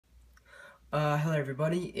Hello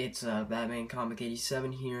everybody, it's Batman Comic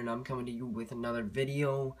 87 here, and I'm coming to you with another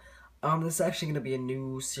video. This is actually going to be a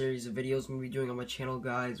new series of videos I'm going to be doing on my channel,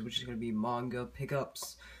 guys, which is going to be manga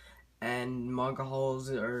pickups and manga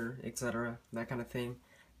hauls, or etc., that kind of thing.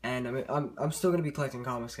 And I'm still going to be collecting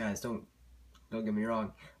comics, guys, don't get me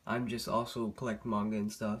wrong. I'm just also collecting manga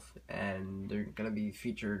and stuff, and they're going to be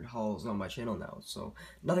featured hauls on my channel now, so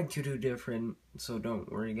nothing too different, so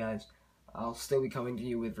don't worry, guys. I'll still be coming to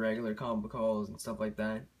you with regular comic book hauls and stuff like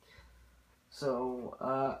that. So,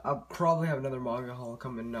 I'll probably have another manga haul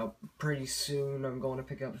coming up pretty soon. I'm going to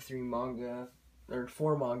pick up 4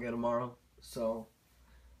 manga tomorrow. So,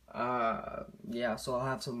 yeah, so I'll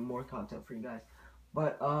have some more content for you guys.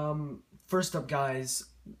 But, first up, guys,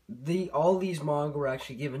 all these manga were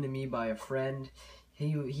actually given to me by a friend.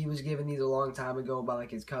 He was given these a long time ago by,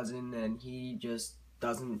 like, his cousin, and he just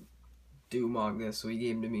doesn't do manga, so he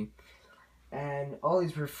gave them to me. And all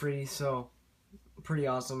these were free, so pretty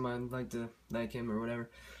awesome. I'd like to thank him or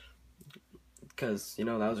whatever, because, you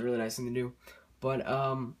know, that was a really nice thing to do. But,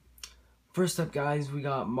 first up, guys, we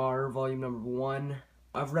got Mar volume number 1.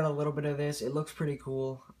 I've read a little bit of this. It looks pretty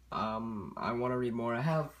cool. I want to read more. I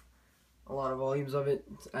have a lot of volumes of it,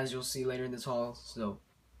 as you'll see later in this haul. So,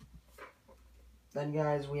 then,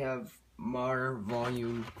 guys, we have Mar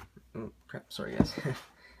volume, oh, crap, sorry, guys.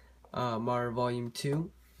 Mar volume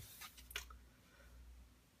 2.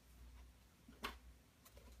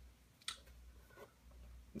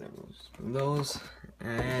 Those,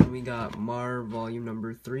 and we got Mar volume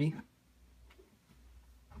number 3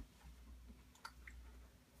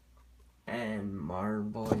 and Mar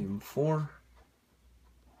volume 4.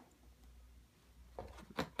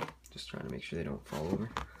 Just trying to make sure they don't fall over.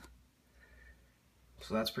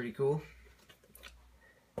 So that's pretty cool.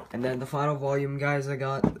 And then the final volume, guys, I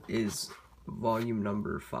got is volume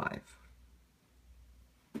number 5.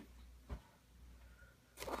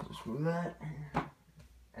 Just move that.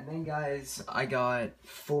 And then, guys, I got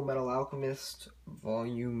Full Metal Alchemist,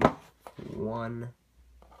 Volume 1.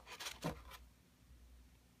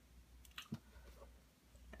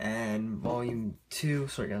 And Volume 2.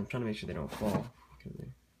 Sorry, guys, I'm trying to make sure they don't fall.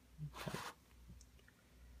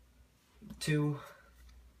 2.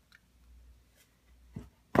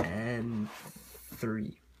 And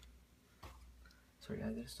 3. Sorry,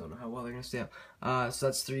 guys, I just don't know how well they're going to stay up. So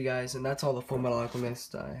that's 3, guys, and that's all the Full Metal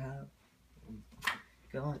Alchemist I have.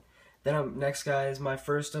 Then next, guys, my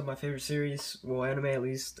first of my favorite series, well, anime at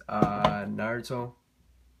least, Naruto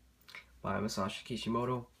by Masashi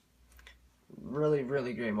Kishimoto. Really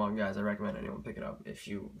great manga, guys. I recommend anyone pick it up if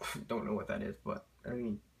you don't know what that is, but I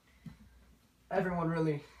mean, everyone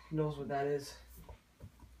really knows what that is.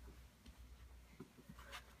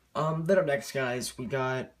 Then up next, guys, we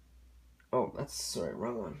got, oh, that's, sorry,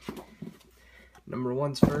 wrong one. Number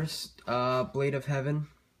 1's first, Blade of Heaven,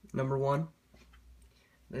 number 1.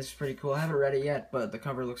 This is pretty cool. I haven't read it yet, but the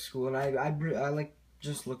cover looks cool, and I like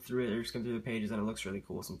just look through it or skim through the pages, and it looks really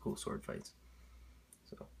cool. Some cool sword fights.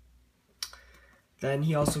 So then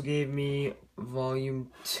he also gave me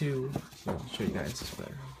volume 2. I'll show you guys this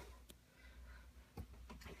better.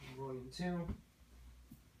 Volume 2.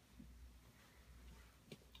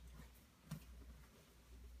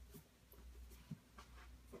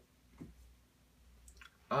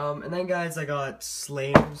 And then, guys, I got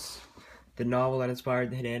Slayers, the novel that inspired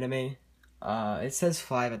the hit anime. It says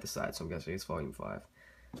 5 at the side, so I'm guessing it's volume 5.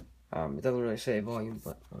 It doesn't really say volume,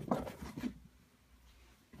 but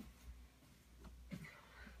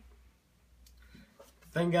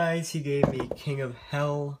then, guys, he gave me King of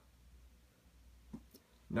Hell,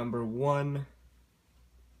 number 1.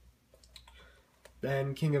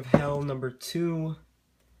 Then King of Hell, number 2.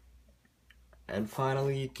 And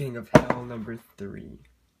finally, King of Hell, number 3.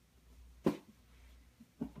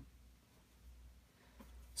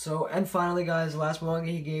 So, and finally, guys, last manga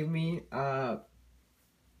he gave me, I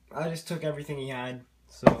just took everything he had,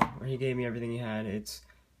 or he gave me everything he had.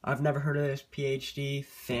 I've never heard of this, PhD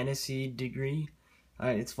Fantasy Degree.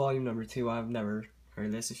 It's volume number 2, I've never heard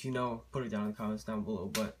of this. If you know, put it down in the comments down below,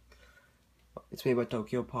 but it's made by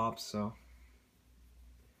Tokyo Pop, so.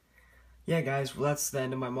 Yeah, guys, well, that's the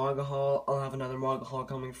end of my manga haul. I'll have another manga haul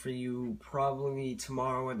coming for you probably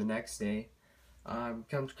tomorrow or the next day. I'm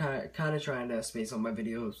kind of trying to space on my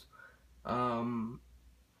videos.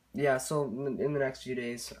 Yeah, so in the next few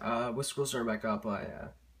days, with school starting back up,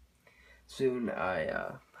 soon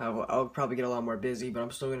I'll probably get a lot more busy, but I'm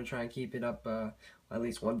still gonna try and keep it up at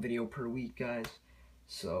least 1 video per week, guys.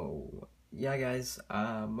 So yeah, guys,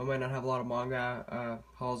 I might not have a lot of manga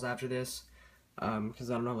hauls after this, because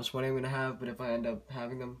I don't know how much money I'm gonna have, but if I end up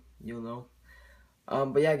having them, you'll know.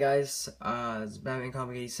 But yeah, guys, it's Batman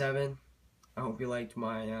Comic 87. I hope you liked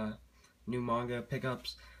my new manga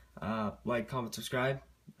pickups. Like, comment, subscribe.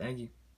 Thank you.